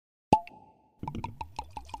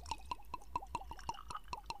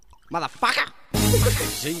motherfucker.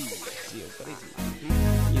 Jeez,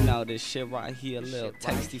 you know this shit right here, a little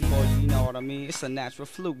tasty for you, you know what I mean? It's a natural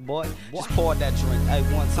fluke, boy. Just pour that drink, hey,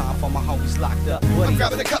 one time for my homies locked up. I'm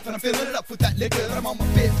grabbing a cup and I'm filling it up with that liquor. I'm on my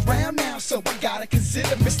 5th round now, so I gotta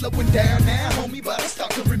consider me slowing down now, homie. But I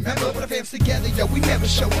start to remember when our fams together, yo, we never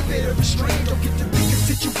show a bit of restraint. Don't get to thinking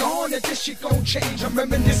since you gone that this shit gon' change. I'm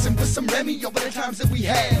reminiscing with some Remy over the times that we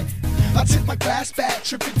had. I tip my glass back,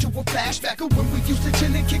 trip into a flashback of when we used to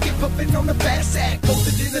chill and kick it, puffin' on the fast sack.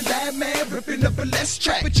 Posted in the lab, man, ripping up a less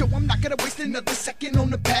track. But yo, I'm not gonna waste another second on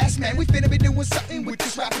the past, man. We finna be doing something with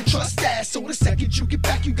this rap and trust that. So the second you get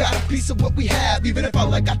back, you got a piece of what we have. Even if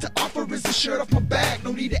all I got to offer is a shirt off my back,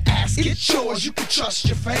 no need to ask, get yours, you can trust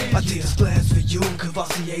your fans. I did this glass for you,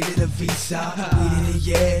 Cavassiated a V.s.o.p. We did it,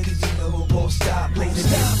 yeah, cause you know it won't stop.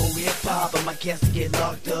 Blazing down for hip-hop, but my cats get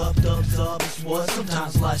locked up. Thumbs up, it's what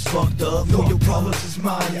sometimes life's fucked up. Know your problems is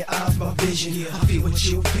mine, your eyes my vision. I feel what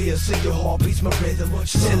you feel, so your heart beats my rhythm.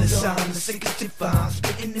 Still a sign, the sickest divine,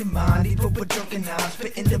 spitting in mind, even with drunken eyes,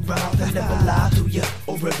 spitting the rhymes. I never lie to you,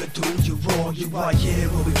 or ever do you wrong. You right here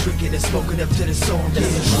when we drinking and smoking up to the song. Yeah,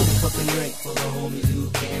 fucking drink for the homies who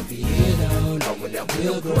can't be here though, knowing that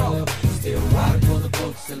we'll grow. Still riding for the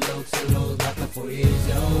folks and lows, like a 4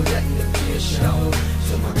 years old, letting them be a show.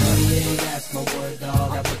 So my buddy, that's my word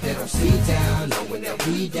dog. I put that on C-Town, knowing that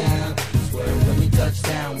we down. Swear when we touch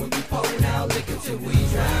down, when we pouring out liquor till we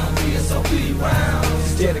drown. V.s.o.p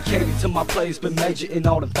rounds. Dedicated to my plays, been major in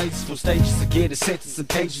all the phases. From stages to get a sentence and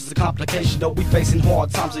pages of complication. Though we facing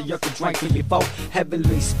hard times, a yucca drank me before.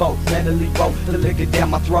 Heavily spoke, mentally wrote the liquor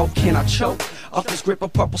down my throat. Can I choke? Off this grip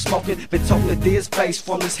of purple smoking, been told that this face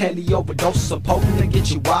from this handy overdose of potent to get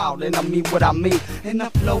you wild, and I mean what I mean. And I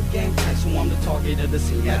flow game tight, so I'm the target of the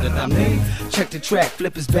scene. Yeah, that I mean. Check the track,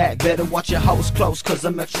 flip his back. Better watch your hoes close, cause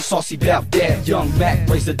I'm extra saucy about that. Young Mac,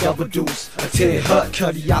 raise the double deuce. A 10 hut,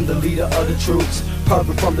 Cuddy, I'm the leader of the troops.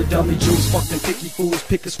 Purple from the dummy juice, fuck them picky fools.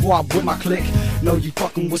 Pick a squad with my clique. Know you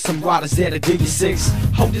fucking with some riders that'll dig you 6.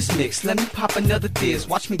 Hold this mix, let me pop another this.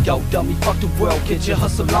 Watch me go, dummy, fuck the world, get your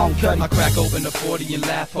hustle on, Cuddy. I crack open a 40 and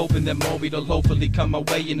laugh, hoping that more will hopefully come my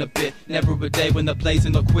way in a bit. Never a day when the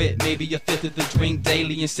blazing will quit. Maybe a fifth of the drink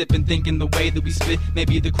daily and sipping, thinking the way that we spit.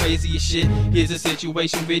 Maybe the craziest shit. Here's a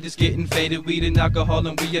situation, we're just getting faded. Weed and alcohol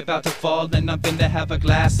and we about to fall. And I'm finna have a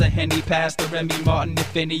glass of Henny past the Remy Martin.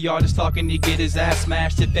 If any artist talking, he get his ass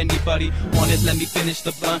smashed. If anybody want it, let me finish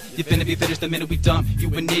the blunt. You finna be finished the minute we dump.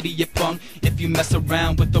 You an idiot punk. If you mess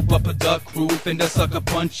around with the rubber duck crew, finna sucker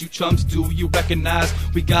punch you chumps. Do you recognize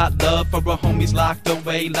we got love for our homies locked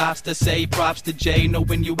away? Lots to say, props to Jay. Know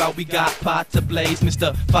when you out, we got pot to blaze.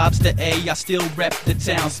 Mr. F.O.B's the A, I still rep the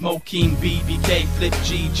town. Smoking BBK, Flip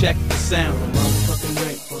G, check the sound. A motherfucking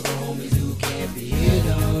drink for the homies who can't be here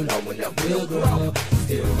though, knowing that we'll grow.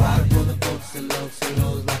 Still riding for the folks and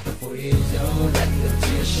lows, like a 4 years old, letting them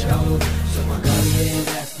see a show. So my buddy,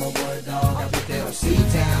 that's my word dog. I put that on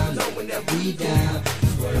C-Town, knowing that we down.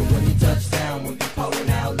 Swear when we touch down, we'll be pouring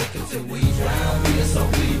out liquor till we drown.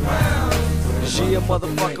 V.s.o.p rounds. She a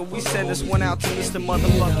motherfucker, we send this one out to Mr.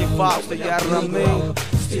 Motherfucking Fox, you know what I mean?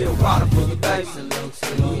 Still riding for you, baby.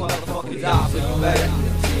 Motherfucking die for you, baby.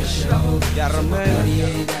 You know what I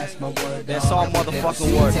mean? That's all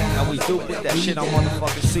motherfucking work. And we do put that shit on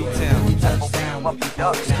motherfucking C-Town.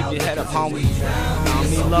 Just keep your head up, homie. You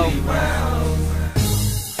know what I mean, low?